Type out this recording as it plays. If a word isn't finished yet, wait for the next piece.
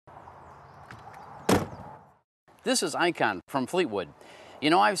This is Icon from Fleetwood. You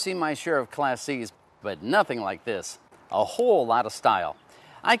know, I've seen my share of Class C's, but nothing like this. A whole lot of style.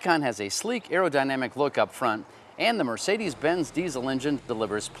 Icon has a sleek aerodynamic look up front, and the Mercedes-Benz diesel engine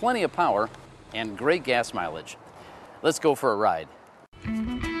delivers plenty of power and great gas mileage. Let's go for a ride.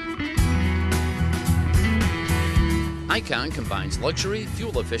 Icon combines luxury,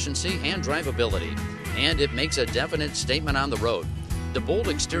 fuel efficiency, and drivability, and it makes a definite statement on the road. The bold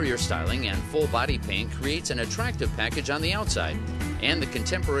exterior styling and full body paint creates an attractive package on the outside, and the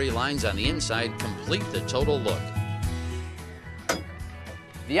contemporary lines on the inside complete the total look.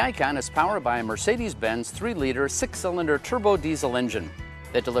 The Icon is powered by a Mercedes-Benz 3-liter 6-cylinder turbo diesel engine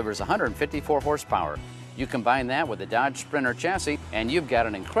that delivers 154 horsepower. You combine that with a Dodge Sprinter chassis, and you've got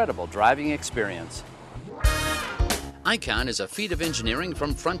an incredible driving experience. Icon is a feat of engineering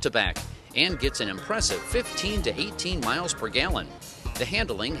from front to back and gets an impressive 15 to 18 miles per gallon. The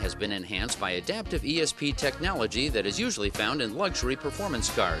handling has been enhanced by adaptive ESP technology that is usually found in luxury performance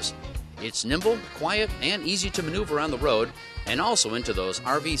cars. It's nimble, quiet, and easy to maneuver on the road and also into those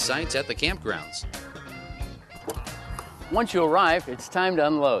RV sites at the campgrounds. Once you arrive, it's time to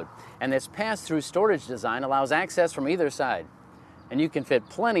unload, and this pass-through storage design allows access from either side, and you can fit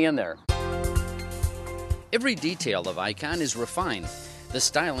plenty in there. Every detail of Icon is refined. The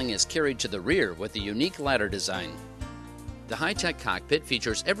styling is carried to the rear with a unique ladder design. The high-tech cockpit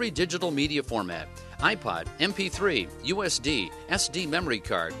features every digital media format: iPod, MP3, USD, SD memory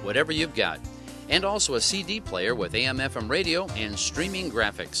card, whatever you've got, and also a CD player with AM/FM radio and streaming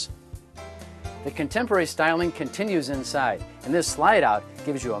graphics. The contemporary styling continues inside, and this slide-out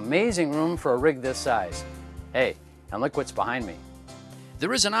gives you amazing room for a rig this size. Hey, and look what's behind me.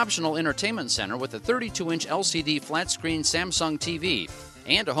 There is an optional entertainment center with a 32-inch LCD flat-screen Samsung TV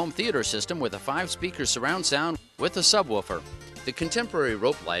and a home theater system with a 5-speaker surround sound with a subwoofer. The contemporary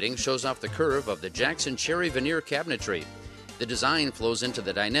rope lighting shows off the curve of the Jackson cherry veneer cabinetry. The design flows into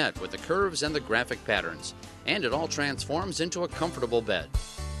the dinette with the curves and the graphic patterns, and it all transforms into a comfortable bed.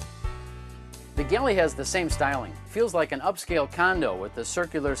 The galley has the same styling. Feels like an upscale condo with the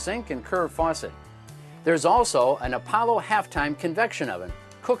circular sink and curved faucet. There's also an Apollo halftime convection oven.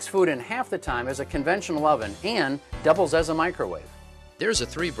 Cooks food in half the time as a conventional oven and doubles as a microwave. There's a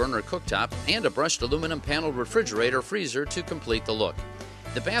 3-burner cooktop and a brushed aluminum panel refrigerator freezer to complete the look.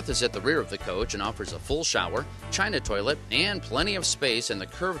 The bath is at the rear of the coach and offers a full shower, china toilet, and plenty of space in the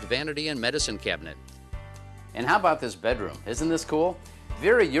curved vanity and medicine cabinet. And how about this bedroom? Isn't this cool?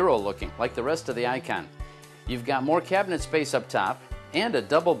 Very Euro looking, like the rest of the Icon. You've got more cabinet space up top and a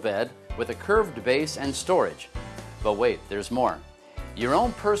double bed with a curved base and storage. But wait, there's more. Your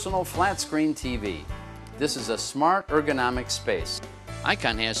own personal flat-screen TV. This is a smart, ergonomic space.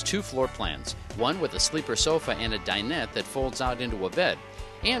 Icon has 2 floor plans, one with a sleeper sofa and a dinette that folds out into a bed,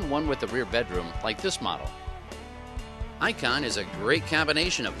 and one with a rear bedroom like this model. Icon is a great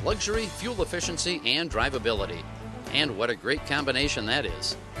combination of luxury, fuel efficiency, and drivability. And what a great combination that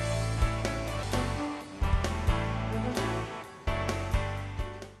is.